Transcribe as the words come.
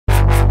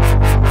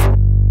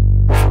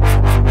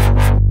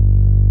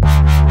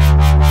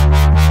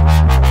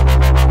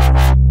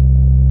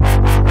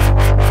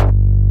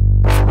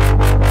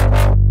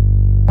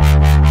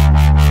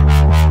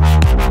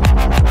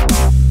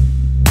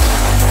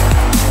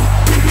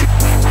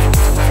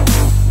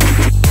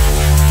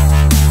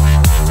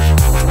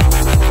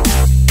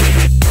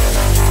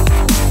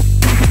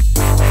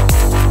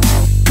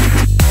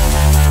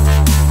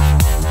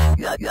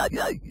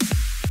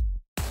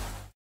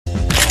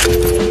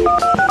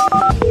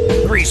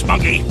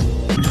monkey!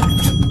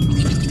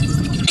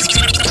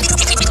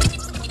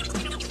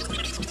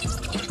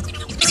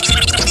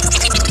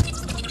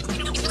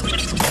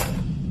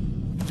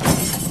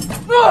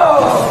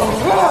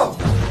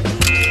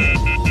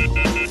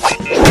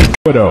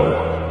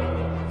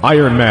 Widow,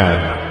 Iron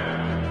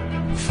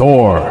Man,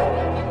 Thor,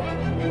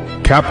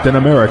 Captain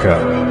America,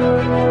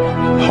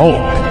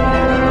 Hulk.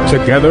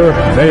 Together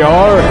they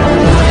are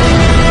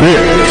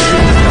Bitch.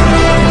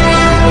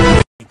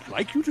 I'd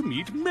like you to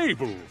meet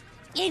Mabel.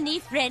 Any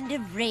friend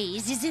of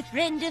Ray's is a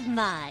friend of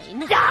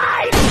mine.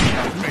 Die!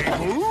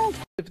 Mabel?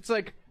 If it's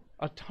like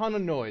a ton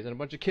of noise and a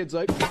bunch of kids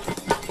like...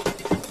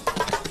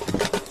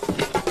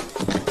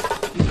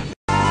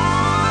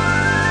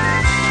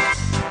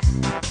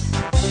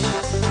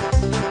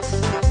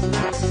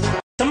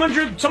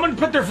 Someone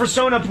put their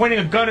persona pointing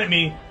a gun at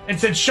me and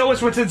said, "Show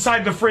us what's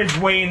inside the fridge,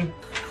 Wayne."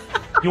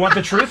 You want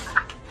the truth?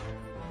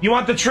 You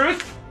want the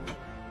truth?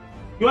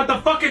 You want the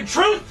fucking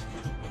truth?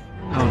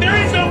 Oh, there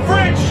is no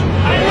fridge!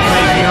 I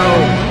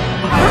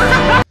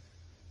lied!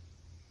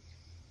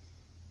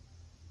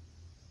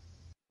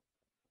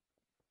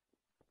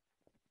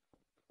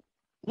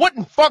 What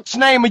in fuck's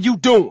name are you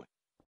doing?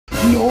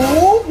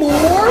 No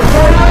more!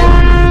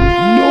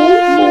 No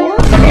more!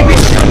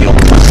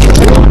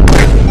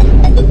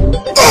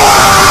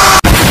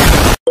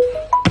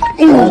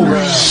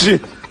 Oh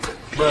shit!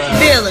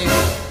 Billy!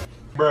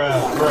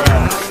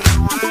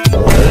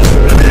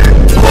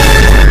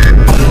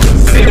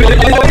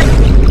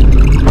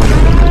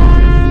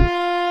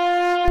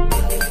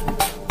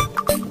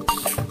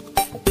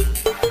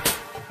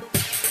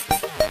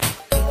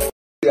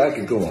 I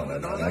can go on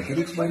and on. I can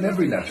explain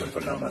every natural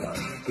phenomenon.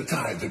 The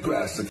tide, the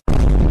grass, the...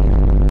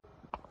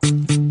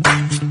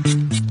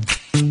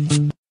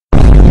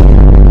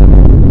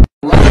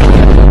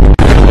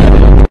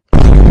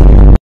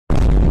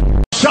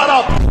 Shut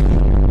up!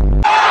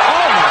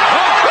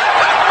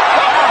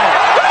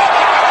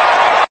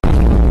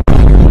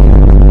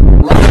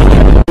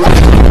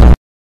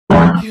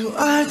 You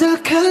are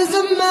the cause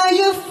of my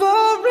euphoria.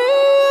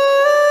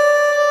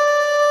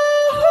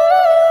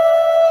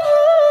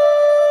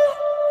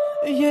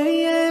 Yeah,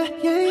 yeah,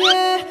 yeah,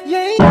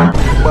 yeah, yeah.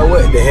 Boy,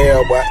 what the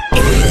hell, boy?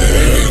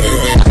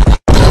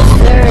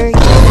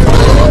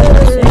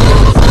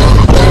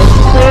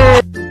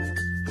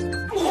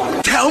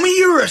 Tell me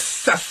you're a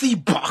sussy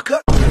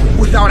baka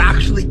without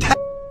actually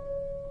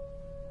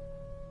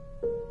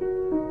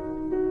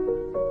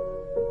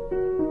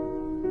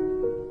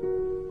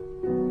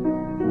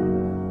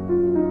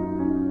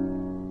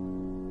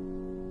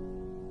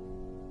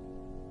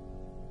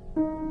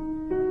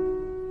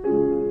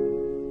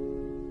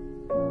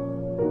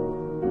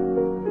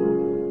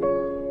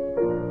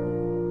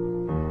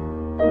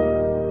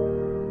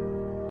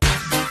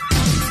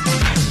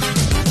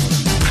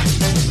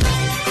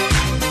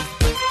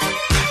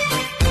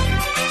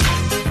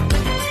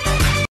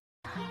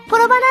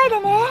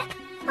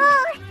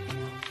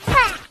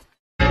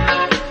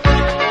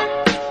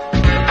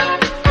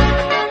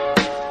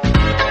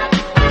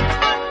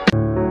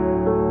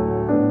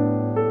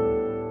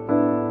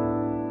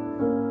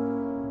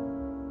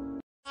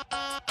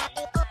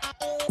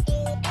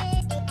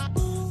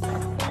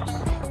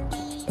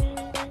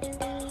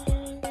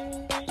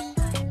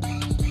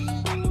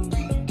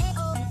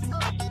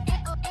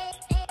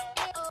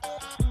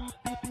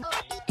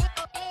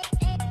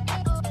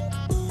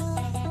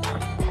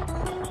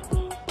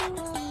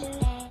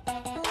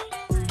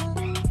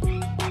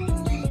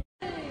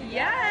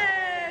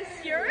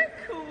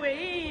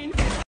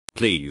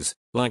Please,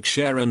 like,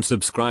 share and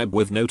subscribe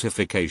with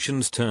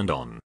notifications turned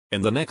on,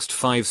 in the next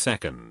 5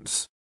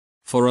 seconds.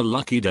 For a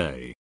lucky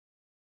day.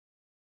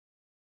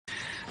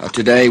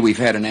 Today we've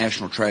had a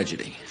national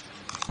tragedy.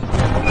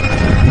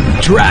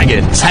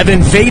 Dragons have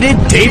invaded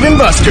Dave &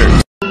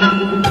 Buster's.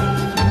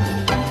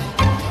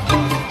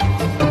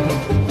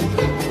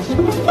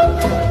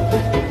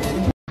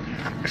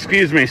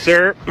 Excuse me,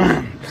 sir.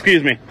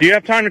 Excuse me. Do you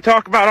have time to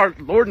talk about our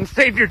Lord and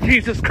Savior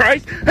Jesus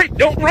Christ? Hey,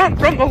 don't run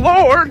from the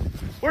Lord!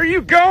 Where are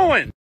you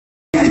going?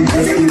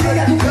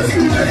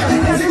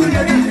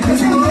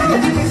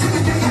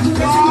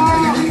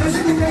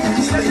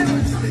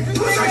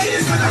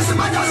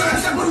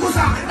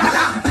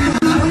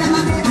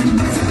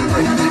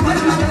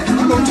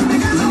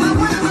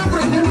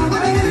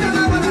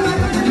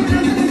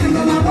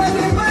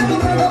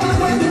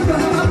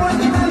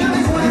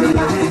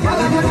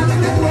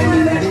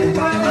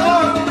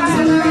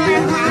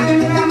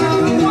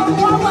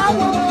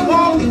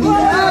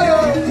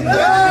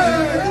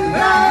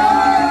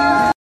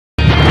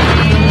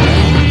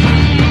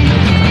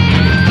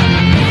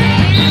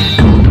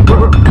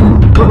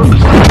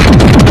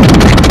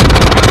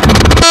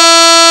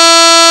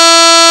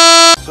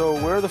 So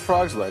where are the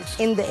frog's legs?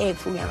 In the egg,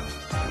 Fulian.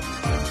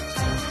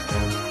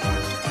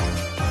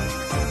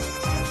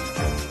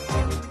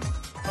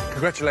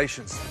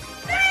 Congratulations.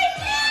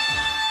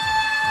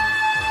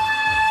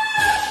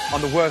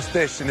 On the worst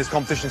dish in this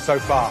competition so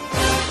far.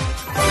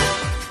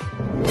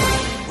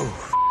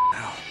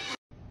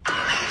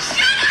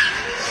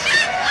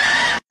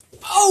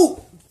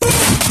 Oh!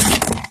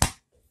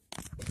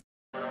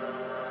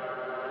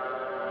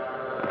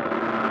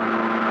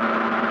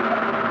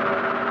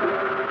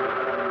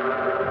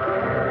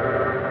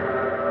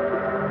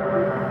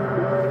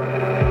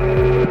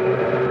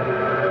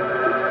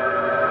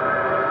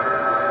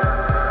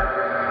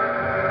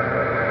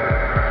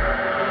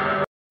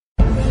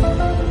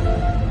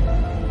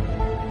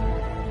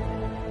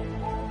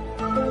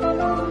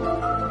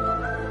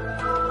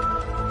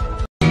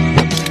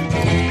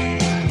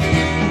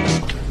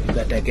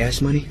 gas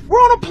money? We're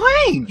on a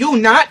plane! You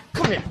not?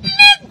 Come here.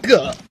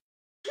 Nigga!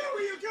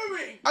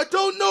 I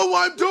don't know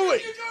what I'm doing!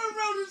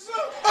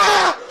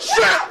 Ah!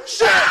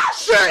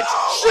 Shit!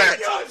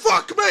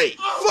 Fuck me!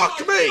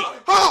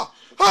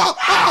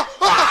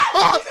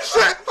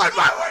 Shit!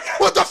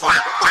 What the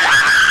fuck?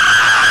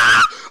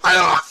 I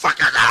don't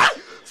fucking know!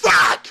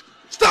 Fuck!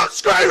 Stop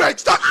screaming!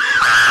 Stop!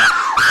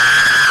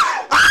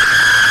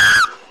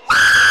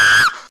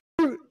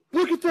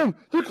 Look at them!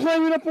 They're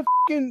climbing up a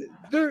fucking...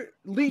 They're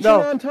leeching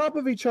on top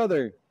of each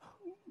other.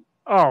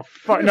 Oh,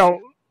 fuck,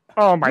 no.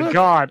 Oh my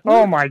god.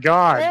 Oh my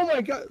god. Oh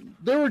my god.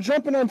 They were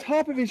jumping on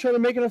top of each other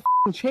making a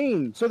fucking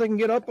chain so they can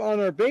get up on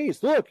our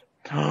base. Look.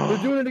 They're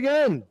doing it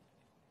again.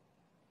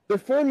 They're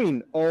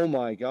forming. Oh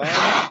my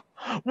god.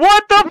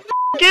 What the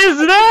fuck is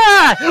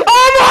that?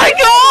 Oh my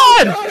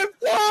god! Oh, it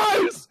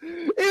flies!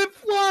 It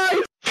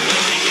flies!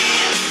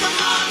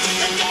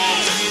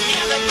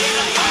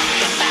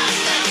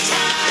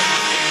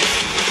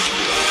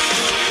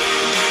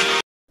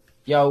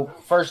 Yo,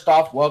 first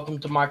off, welcome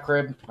to my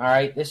crib. All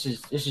right, this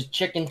is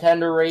chicken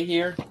tender right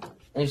here.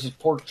 And this is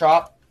pork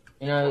chop.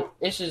 You know,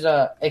 this is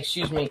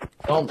excuse me,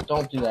 don't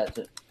do that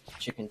to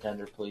chicken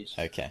tender, please.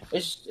 Okay.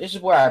 This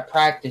is where I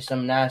practice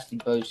some nasty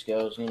bow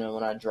skills. You know,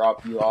 when I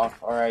drop you off.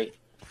 All right,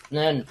 and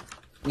then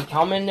we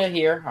come into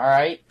here. All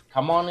right,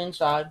 come on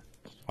inside.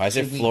 Why does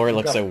your floor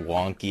look so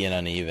wonky and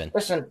uneven?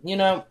 Listen, you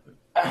know,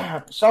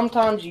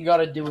 sometimes you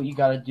gotta do what you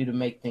gotta do to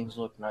make things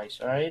look nice.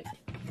 All right.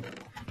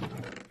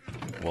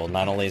 Well,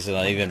 not only is it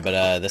uneven,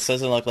 but this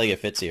doesn't look like it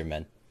fits here,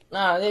 man.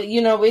 Nah,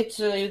 you know, it's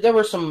there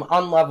were some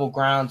unlevel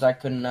grounds I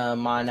couldn't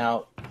mine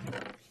out.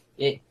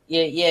 Yeah,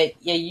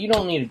 you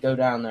don't need to go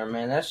down there,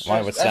 man. That's just,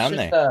 why? What's down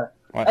there?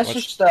 That's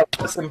just a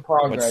work in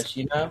progress,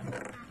 you know.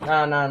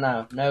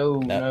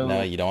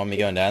 No. You don't want me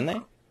going down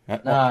there?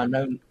 Nah,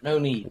 no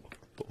need.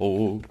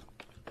 Oh.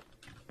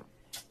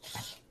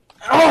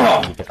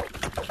 Oh!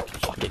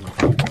 Fucking.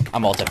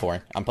 I'm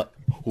multi-pouring. I'm play.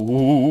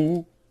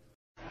 Ooh.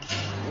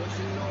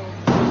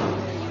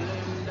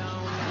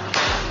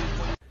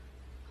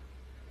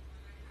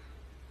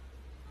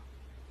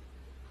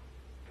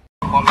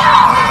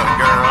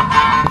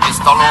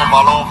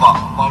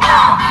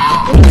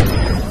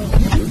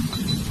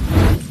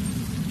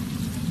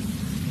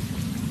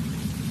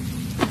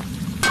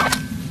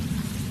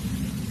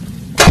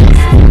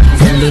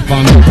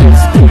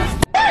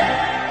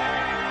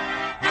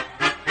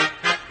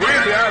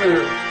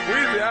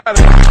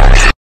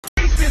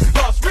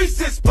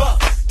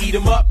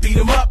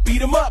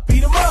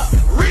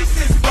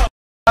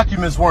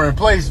 Documents were in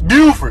place.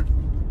 Buford,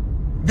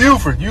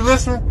 you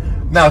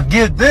listening? Now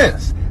get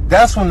this.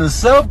 That's when the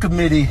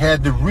subcommittee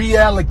had to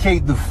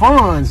reallocate the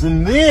funds,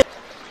 and then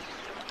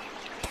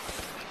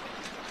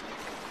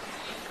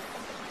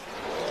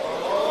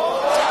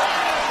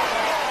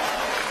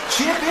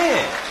Chip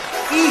in.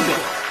 Even.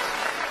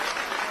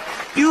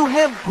 You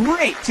have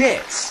great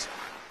tits.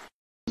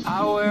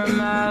 I wear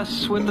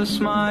masks with a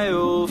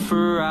smile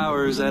for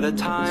hours at a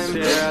time.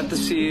 Stare at the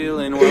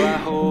ceiling while I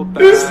hold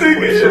back. this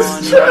thing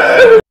is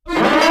trash.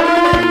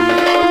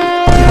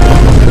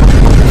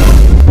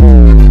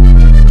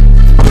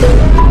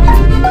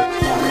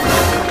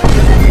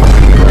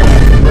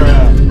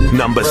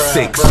 Number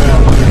 6.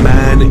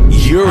 Man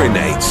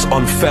urinates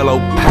on fellow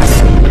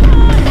passengers.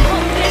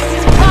 This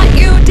is what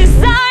you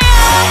desire.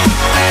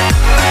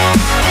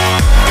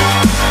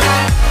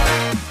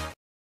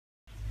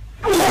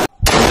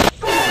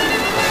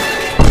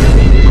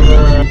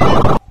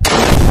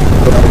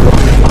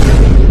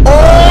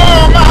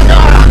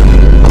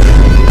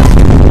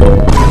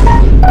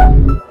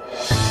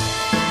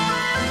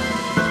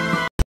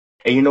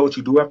 And you know what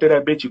you do after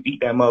that, bitch? You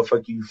eat that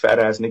motherfucker, you fat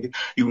ass nigga.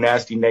 You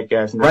nasty neck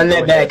ass nigga. Run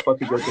that back.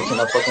 Fucking your bitch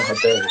and I fucking her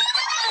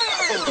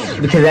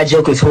bed. Because that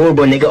joke is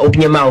horrible, nigga. Open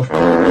your mouth.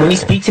 When you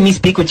speak to me,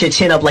 speak with your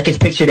chin up like it's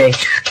picture day.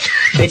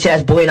 Bitch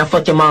ass boy, and I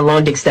fuck your mom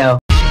long dick style.